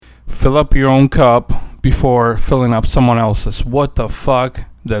fill up your own cup before filling up someone else's. What the fuck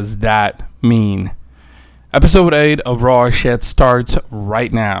does that mean? Episode 8 of Raw Shit starts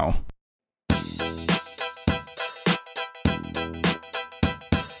right now.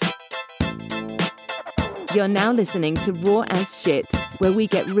 You're now listening to Raw as Shit, where we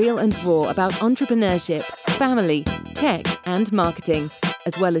get real and raw about entrepreneurship, family, tech, and marketing,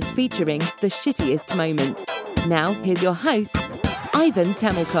 as well as featuring the shittiest moment. Now, here's your host, Ivan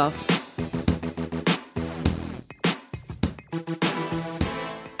Temelkov.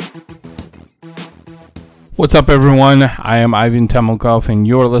 What's up, everyone? I am Ivan Temelkov, and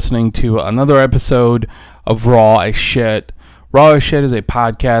you're listening to another episode of Raw as Shit. Raw as Shit is a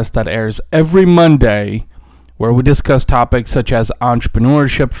podcast that airs every Monday, where we discuss topics such as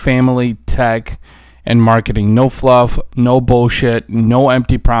entrepreneurship, family, tech, and marketing. No fluff, no bullshit, no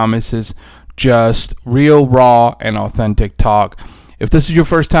empty promises, just real, raw, and authentic talk. If this is your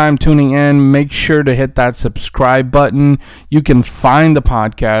first time tuning in, make sure to hit that subscribe button. You can find the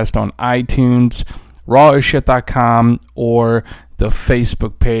podcast on iTunes, rawasshit.com, or the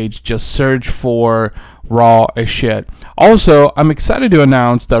Facebook page. Just search for Raw as Shit. Also, I'm excited to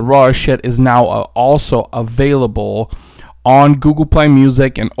announce that Raw as Shit is now also available on Google Play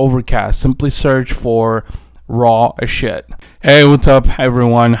Music and Overcast. Simply search for Raw as Shit. Hey, what's up,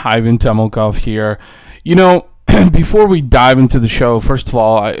 everyone? Ivan Temelkov here. You know, before we dive into the show, first of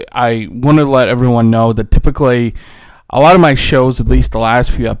all, I want to let everyone know that typically a lot of my shows, at least the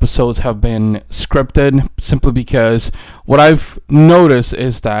last few episodes, have been scripted, simply because what I've noticed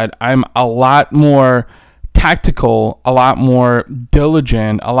is that I'm a lot more tactical, a lot more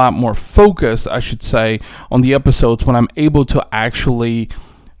diligent, a lot more focused, I should say, on the episodes when I'm able to actually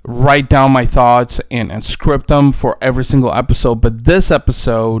write down my thoughts and script them for every single episode. But this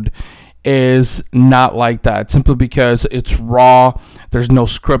episode is not like that, simply because it's raw. There's no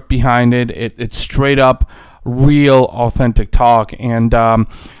script behind it. It's straight up real, authentic talk. And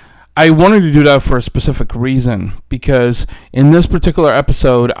I wanted to do that for a specific reason, because in this particular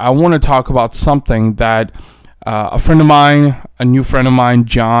episode, I want to talk about something that a friend of mine, a new friend of mine,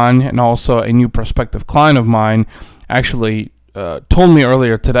 John, and also a new prospective client of mine actually told me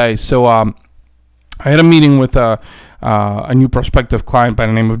earlier today. So I had a meeting with a new prospective client by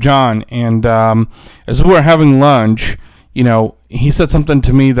the name of John, and as we were having lunch, you know, he said something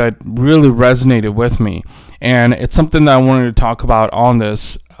to me that really resonated with me, and it's something that I wanted to talk about on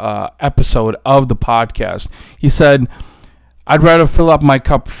this episode of the podcast. He said, I'd rather fill up my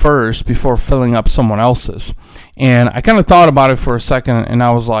cup first before filling up someone else's. And I kind of thought about it for a second, and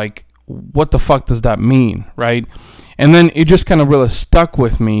I was like, what the fuck does that mean, right? And then it just kind of really stuck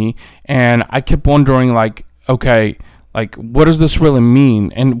with me, and I kept wondering, like, okay, like, what does this really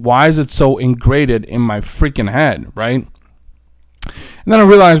mean? And why is it so ingrained in my freaking head, right? And then I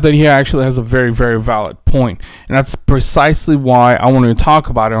realized that he actually has a very, very valid point. And that's precisely why I wanted to talk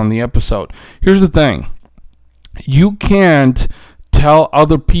about it on the episode. Here's the thing. You can't tell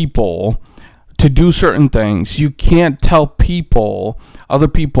other people to do certain things. You can't tell other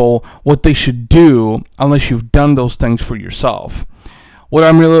people what they should do unless you've done those things for yourself. What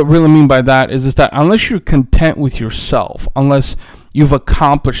I really mean by that is that unless you're content with yourself, unless you've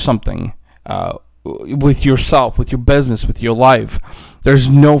accomplished something with yourself, with your business, with your life, there's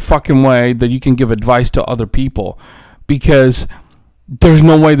no fucking way that you can give advice to other people, because there's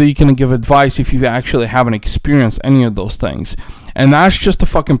no way that you can give advice if you actually haven't experienced any of those things. And that's just the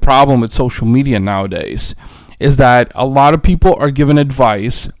fucking problem with social media nowadays, is that a lot of people are giving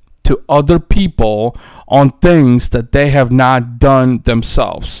advice to other people on things that they have not done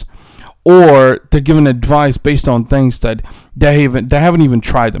themselves, or they're giving advice based on things that they haven't even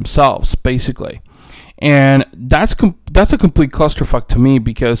tried themselves, basically. And that's a complete clusterfuck to me,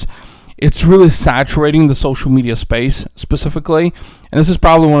 because it's really saturating the social media space specifically. And this is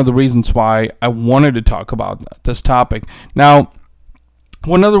probably one of the reasons why I wanted to talk about this topic. Now,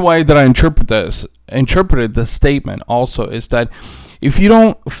 one other way that I interpreted this statement also is that if you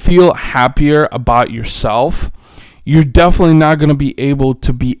don't feel happier about yourself, you're definitely not going to be able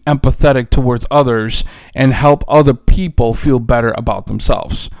to be empathetic towards others and help other people feel better about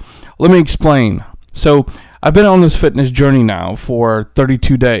themselves. Let me explain. So I've been on this fitness journey now for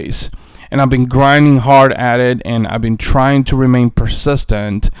 32 days, and I've been grinding hard at it, and I've been trying to remain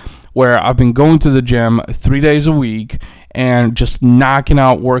persistent, where I've been going to the gym 3 days a week and just knocking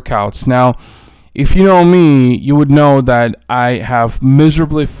out workouts. Now, if you know me, you would know that I have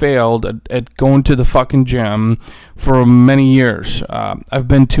miserably failed at going to the fucking gym for many years. I've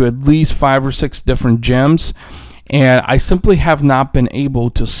been to at least 5 or 6 different gyms, and I simply have not been able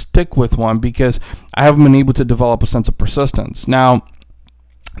to stick with one because I haven't been able to develop a sense of persistence. Now,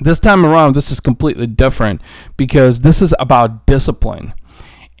 This time around, this is completely different because this is about discipline.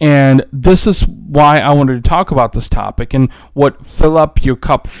 And this is why I wanted to talk about this topic and what fill up your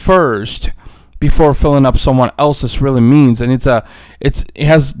cup first before filling up someone else's really means. And it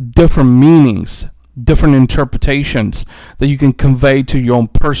has different meanings, different interpretations that you can convey to your own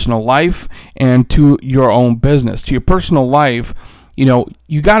personal life and to your own business. To your personal life,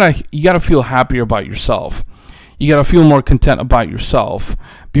 you gotta feel happier about yourself. You gotta feel more content about yourself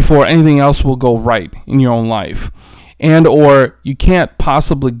before anything else will go right in your own life. And or you can't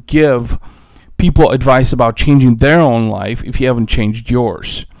possibly give people advice about changing their own life if you haven't changed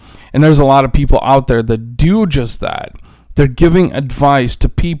yours. And there's a lot of people out there that do just that. They're giving advice to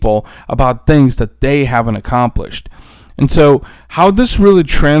people about things that they haven't accomplished. And so how this really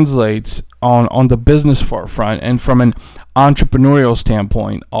translates on the business forefront and from an entrepreneurial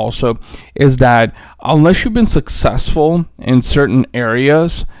standpoint also is that unless you've been successful in certain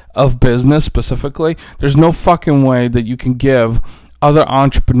areas of business specifically, there's no fucking way that you can give other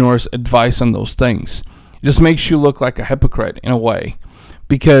entrepreneurs advice on those things. It just makes you look like a hypocrite in a way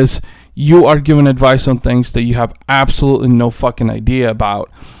because you are giving advice on things that you have absolutely no fucking idea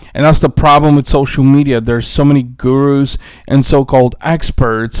about. And that's the problem with social media. There's so many gurus and so-called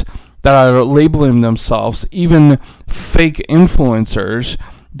experts that are labeling themselves, even fake influencers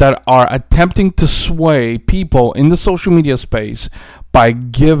that are attempting to sway people in the social media space by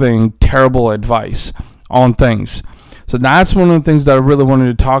giving terrible advice on things. So that's one of the things that I really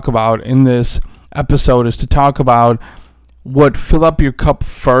wanted to talk about in this episode, is to talk about what fill up your cup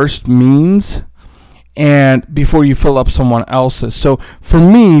first means and before you fill up someone else's. So for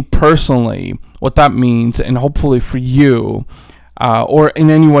me personally, what that means, and hopefully for you, or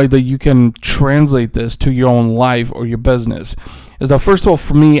in any way that you can translate this to your own life or your business, is that first of all,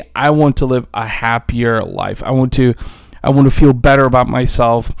 for me, I want to live a happier life. I want to feel better about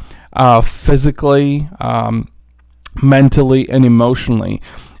myself, physically, mentally, and emotionally.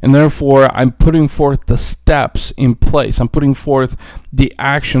 And therefore, I'm putting forth the steps in place. I'm putting forth the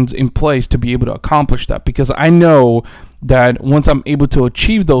actions in place to be able to accomplish that, because I know that once I'm able to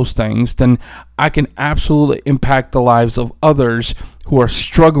achieve those things, then I can absolutely impact the lives of others who are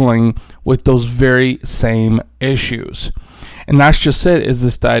struggling with those very same issues. And that's just it, is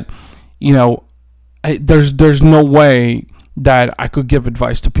this that, there's no way that I could give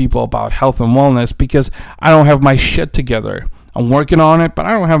advice to people about health and wellness because I don't have my shit together. I'm working on it, but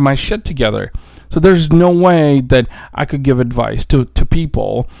I don't have my shit together. So there's no way that I could give advice to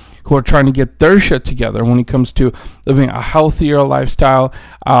people who are trying to get their shit together when it comes to living a healthier lifestyle,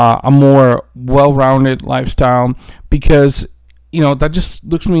 a more well-rounded lifestyle, because,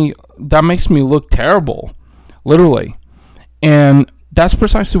 that makes me look terrible, literally. And that's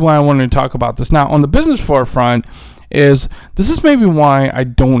precisely why I wanted to talk about this. Now, on the business forefront, this is maybe why I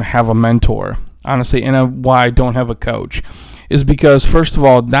don't have a mentor, honestly, and why I don't have a coach, is because, first of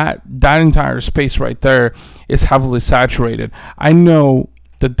all, that entire space right there is heavily saturated. I know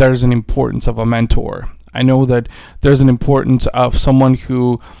that there's an importance of a mentor. I know that there's an importance of someone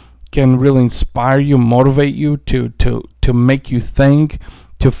who can really inspire you, motivate you to make you think,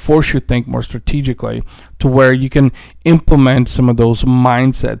 to force you to think more strategically, to where you can implement some of those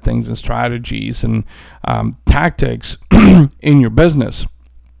mindset things and strategies and tactics in your business.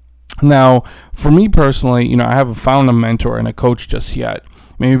 Now, for me personally, I haven't found a mentor and a coach just yet.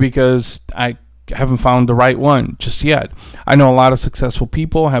 Maybe because I haven't found the right one just yet. I know a lot of successful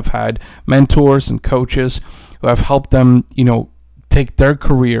people have had mentors and coaches who have helped them, take their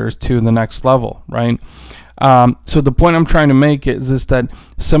careers to the next level, right? So the point I'm trying to make is that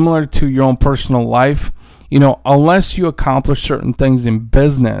similar to your own personal life, unless you accomplish certain things in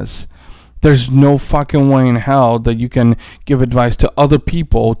business, there's no fucking way in hell that you can give advice to other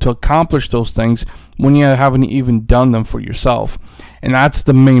people to accomplish those things when you haven't even done them for yourself. And that's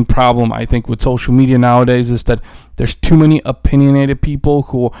the main problem, I think, with social media nowadays, is that there's too many opinionated people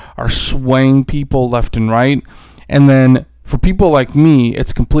who are swaying people left and right. And then for people like me,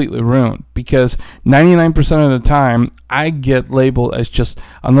 it's completely ruined, because 99% of the time, I get labeled as just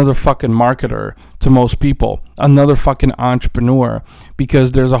another fucking marketer to most people, another fucking entrepreneur,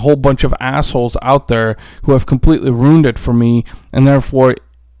 because there's a whole bunch of assholes out there who have completely ruined it for me, and therefore,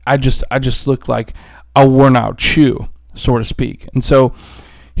 I just look like a worn out shoe, so to speak. And so,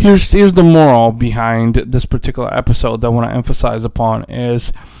 here's the moral behind this particular episode that I want to emphasize upon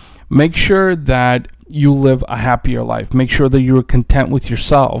is make sure that you live a happier life. Make sure that you're content with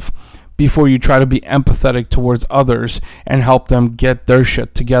yourself before you try to be empathetic towards others and help them get their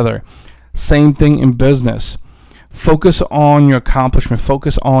shit together. Same thing in business. Focus on your accomplishment.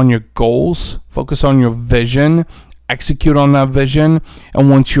 Focus on your goals. Focus on your vision. execute on that vision. And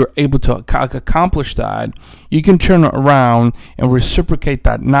once you're able to accomplish that, you can turn around and reciprocate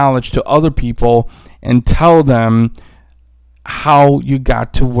that knowledge to other people and tell them how you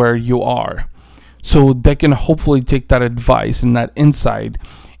got to where you are. So they can hopefully take that advice and that insight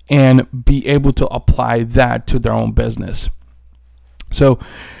and be able to apply that to their own business. So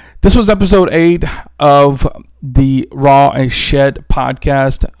this was episode 8 of the Raw as Shit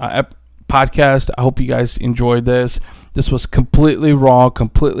podcast. I hope you guys enjoyed this. This was completely raw,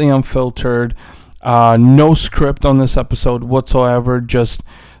 completely unfiltered. No script on this episode whatsoever. Just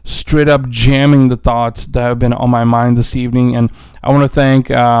straight up jamming the thoughts that have been on my mind this evening. And I want to thank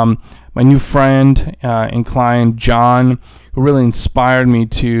my new friend and client, John, who really inspired me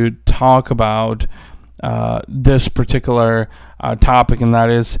to talk about this particular topic, and that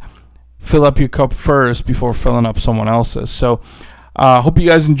is fill up your cup first before filling up someone else's. So hope you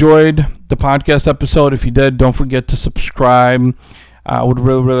guys enjoyed the podcast episode. If you did, don't forget to subscribe. I would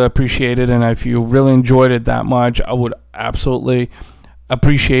really, really appreciate it. And if you really enjoyed it that much, I would absolutely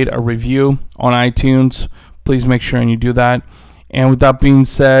appreciate a review on iTunes. Please make sure and you do that. And with that being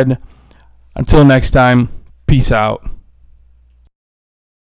said, until next time, peace out.